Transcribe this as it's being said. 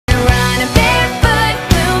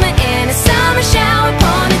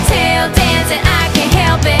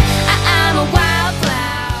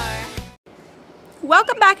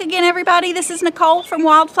Welcome back again, everybody. This is Nicole from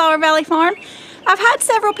Wildflower Valley Farm. I've had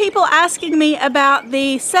several people asking me about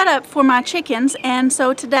the setup for my chickens, and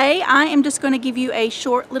so today I am just going to give you a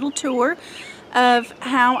short little tour of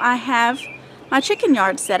how I have my chicken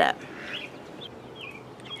yard set up.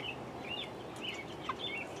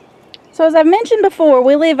 So as I've mentioned before,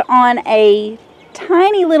 we live on a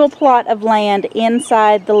tiny little plot of land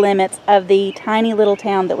inside the limits of the tiny little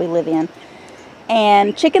town that we live in.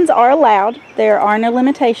 And chickens are allowed. There are no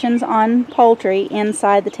limitations on poultry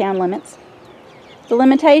inside the town limits. The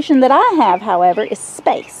limitation that I have, however, is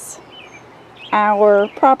space. Our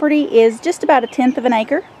property is just about 1/10 of an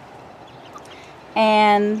acre.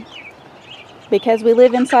 And because we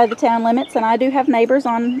live inside the town limits, and I do have neighbors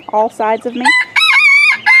on all sides of me,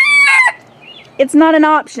 it's not an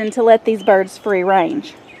option to let these birds free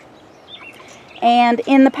range. And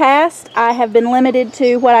in the past, I have been limited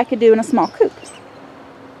to what I could do in a small coop.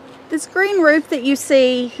 This green roof that you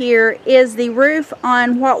see here is the roof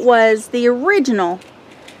on what was the original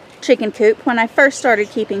chicken coop when I first started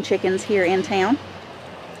keeping chickens here in town.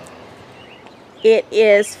 It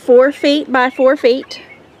is 4 feet by 4 feet,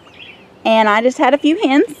 and I just had a few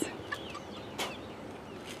hens.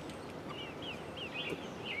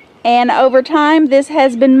 And over time, this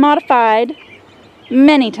has been modified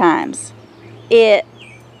many times. It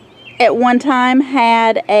at one time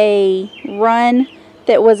had a run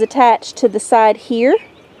that was attached to the side here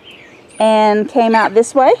and came out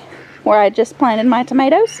this way where I just planted my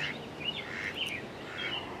tomatoes.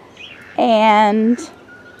 And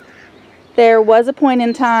there was a point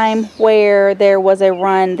in time where there was a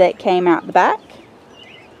run that came out the back.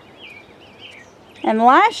 And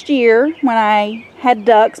last year, when I had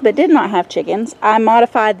ducks but did not have chickens, I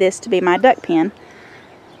modified this to be my duck pen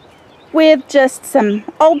with just some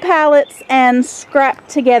old pallets and scrapped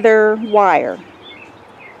together wire.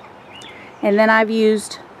 And then I've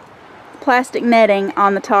used plastic netting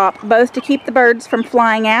on the top, both to keep the birds from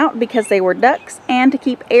flying out because they were ducks and to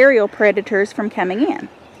keep aerial predators from coming in.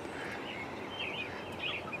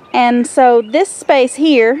 And so this space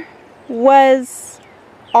here was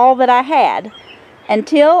all that I had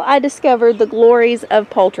until I discovered the glories of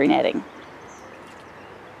poultry netting.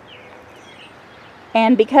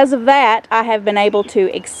 And because of that, I have been able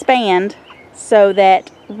to expand so that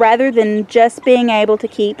rather than just being able to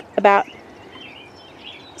keep about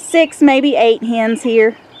 6, maybe 8 hens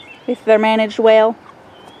here, if they're managed well,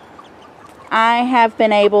 I have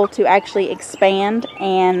been able to actually expand.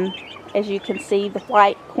 And as you can see, the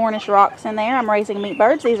white Cornish rocks in there, I'm raising meat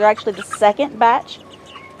birds. These are actually the second batch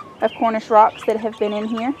of Cornish rocks that have been in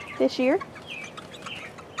here this year.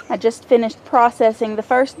 I just finished processing the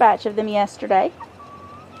first batch of them yesterday.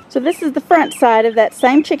 So this is the front side of that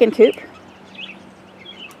same chicken coop.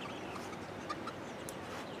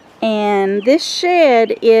 And this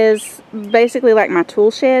shed is basically like my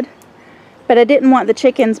tool shed, but I didn't want the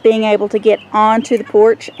chickens being able to get onto the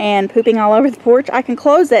porch and pooping all over the porch. I can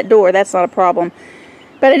close that door, that's not a problem,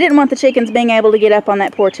 but I didn't want the chickens being able to get up on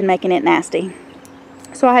that porch and making it nasty.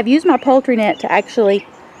 So I have used my poultry net to actually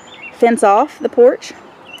fence off the porch.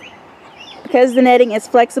 Because the netting is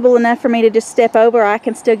flexible enough for me to just step over, I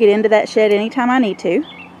can still get into that shed anytime I need to.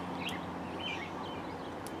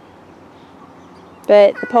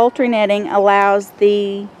 But the poultry netting allows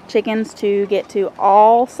the chickens to get to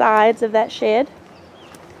all sides of that shed.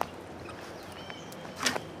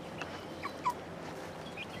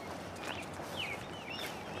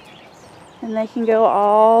 And they can go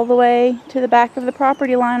all the way to the back of the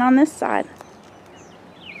property line on this side.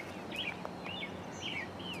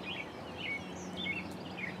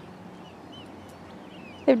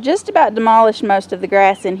 They've just about demolished most of the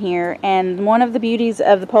grass in here, and one of the beauties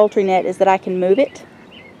of the poultry net is that I can move it.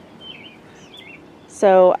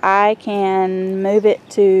 So I can move it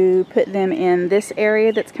to put them in this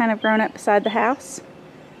area that's kind of grown up beside the house.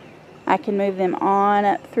 I can move them on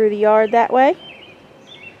up through the yard that way.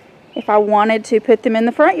 If I wanted to put them in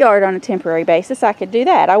the front yard on a temporary basis, I could do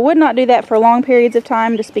that. I would not do that for long periods of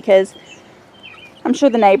time just because I'm sure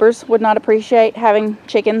the neighbors would not appreciate having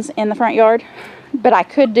chickens in the front yard. But I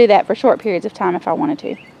could do that for short periods of time if I wanted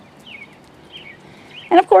to.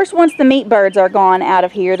 And of course, once the meat birds are gone out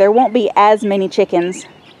of here, there won't be as many chickens.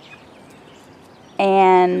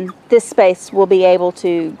 And this space will be able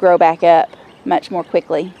to grow back up much more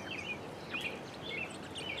quickly.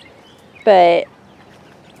 But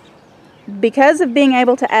because of being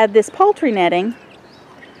able to add this poultry netting,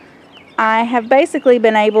 I have basically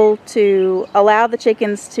been able to allow the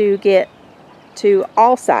chickens to get to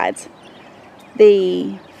all sides.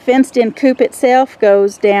 The fenced-in coop itself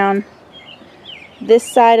goes down this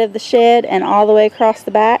side of the shed and all the way across the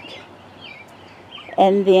back.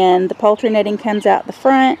 And then the poultry netting comes out the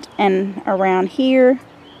front and around here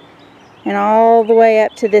and all the way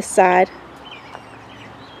up to this side.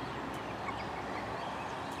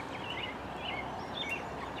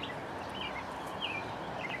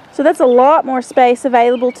 So that's a lot more space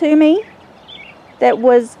available to me that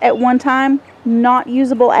was at one time not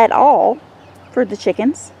usable at all for the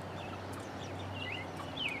chickens.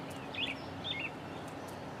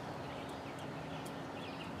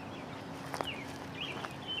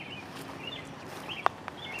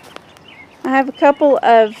 I have a couple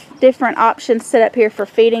of different options set up here for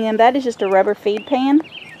feeding them. That is just a rubber feed pan.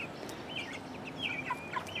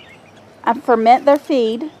 I ferment their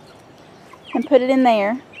feed and put it in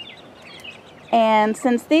there. And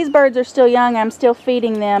since these birds are still young, I'm still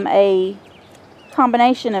feeding them a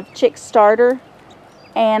combination of chick starter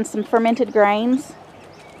and some fermented grains.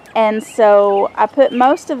 And so I put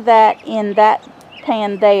most of that in that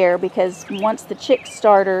pan there, because once the chick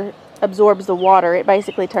starter absorbs the water, it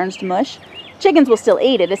basically turns to mush. Chickens will still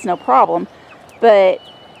eat it, it's no problem. But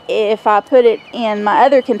if I put it in my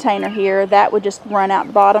other container here, that would just run out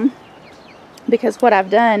the bottom. Because what I've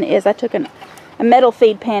done is I took a metal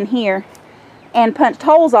feed pan here and punched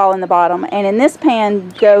holes all in the bottom, and in this pan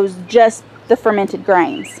goes just the fermented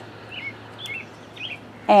grains.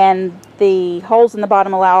 And the holes in the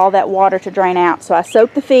bottom allow all that water to drain out. So I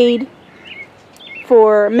soak the feed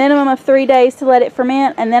for a minimum of 3 days to let it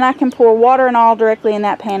ferment, and then I can pour water and all directly in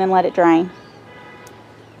that pan and let it drain.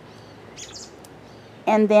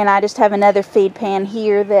 And then I just have another feed pan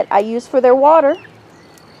here that I use for their water,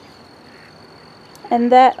 and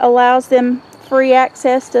that allows them free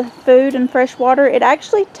access to food and fresh water. It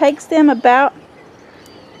actually takes them about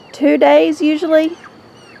 2 days usually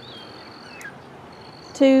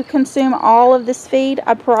to consume all of this feed.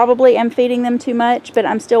 I probably am feeding them too much, but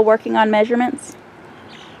I'm still working on measurements.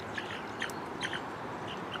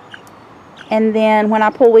 And then when I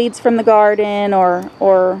pull weeds from the garden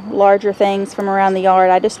or larger things from around the yard,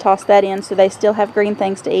 I just toss that in so they still have green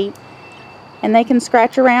things to eat. And they can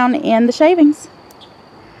scratch around in the shavings.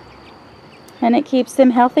 And it keeps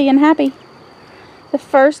them healthy and happy. The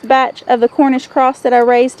first batch of the Cornish cross that I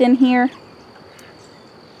raised in here,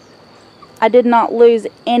 I did not lose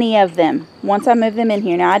any of them once I moved them in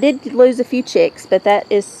here. Now I did lose a few chicks, but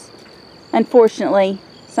that is unfortunately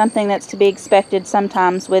something that's to be expected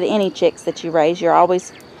sometimes with any chicks that you raise. You're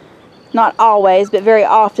always, not always, but very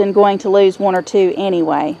often going to lose one or two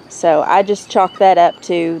anyway. So I just chalk that up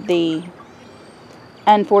to the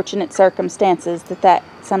unfortunate circumstances that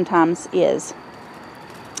sometimes is.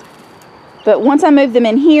 But once I moved them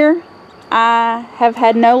in here, I have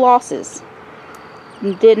had no losses.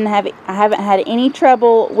 I haven't had any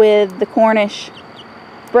trouble with the Cornish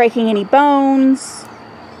breaking any bones.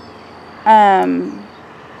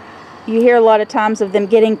 You hear a lot of times of them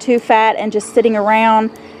getting too fat and just sitting around,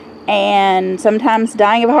 and sometimes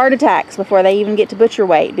dying of heart attacks before they even get to butcher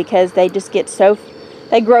weight, because they just get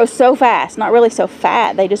they grow so fast. Not really so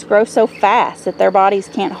fat, they just grow so fast that their bodies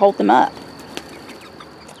can't hold them up.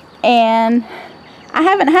 And I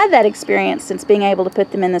haven't had that experience since being able to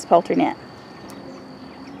put them in this poultry net.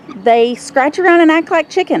 They scratch around and act like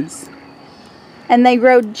chickens. And they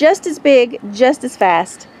grow just as big, just as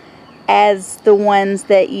fast as the ones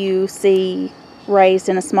that you see raised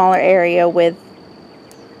in a smaller area with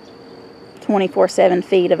 24/7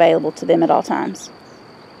 feed available to them at all times.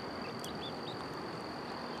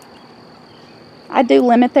 I do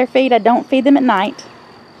limit their feed. I don't feed them at night.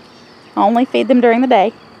 I only feed them during the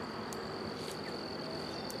day.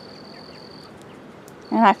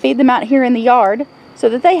 And I feed them out here in the yard so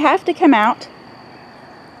that they have to come out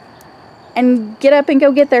and get up and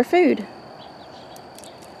go get their food.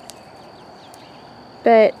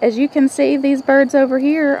 But as you can see, these birds over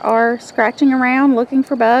here are scratching around looking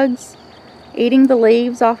for bugs, eating the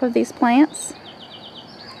leaves off of these plants.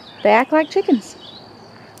 They act like chickens.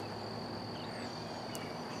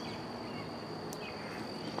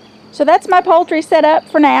 So that's my poultry setup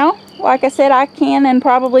for now. Like I said, I can and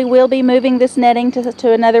probably will be moving this netting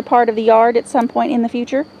to another part of the yard at some point in the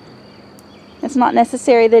future. It's not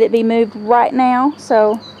necessary that it be moved right now,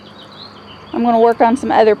 so I'm going to work on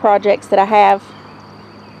some other projects that I have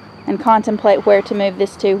and contemplate where to move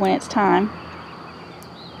this to when it's time.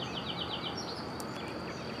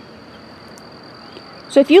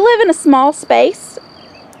 So if you live in a small space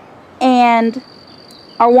and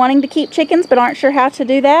are wanting to keep chickens but aren't sure how to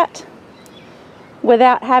do that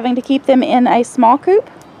without having to keep them in a small coop,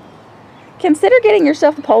 consider getting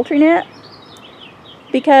yourself a poultry net,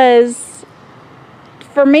 because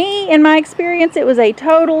for me, in my experience, it was a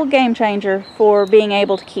total game changer for being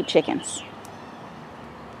able to keep chickens.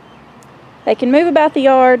 They can move about the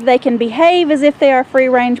yard. They can behave as if they are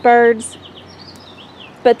free-range birds,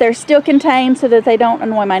 but they're still contained so that they don't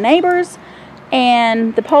annoy my neighbors.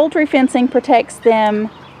 And the poultry fencing protects them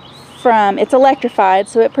from, it's electrified,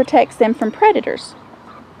 so it protects them from predators.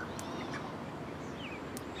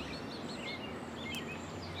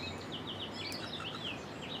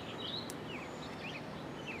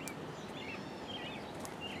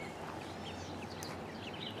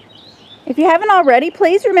 If you haven't already,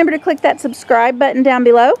 please remember to click that subscribe button down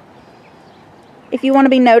below. If you want to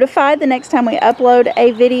be notified the next time we upload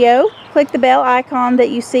a video, click the bell icon that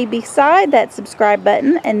you see beside that subscribe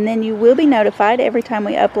button, and then you will be notified every time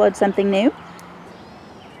we upload something new.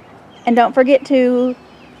 And don't forget to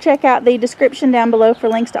check out the description down below for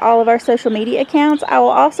links to all of our social media accounts. I will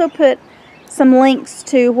also put some links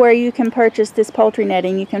to where you can purchase this poultry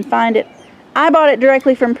netting. You can find it. I bought it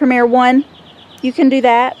directly from Premier One. You can do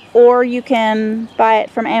that, or you can buy it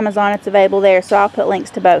from Amazon. It's available there, so I'll put links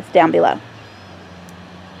to both down below.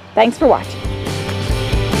 Thanks for watching.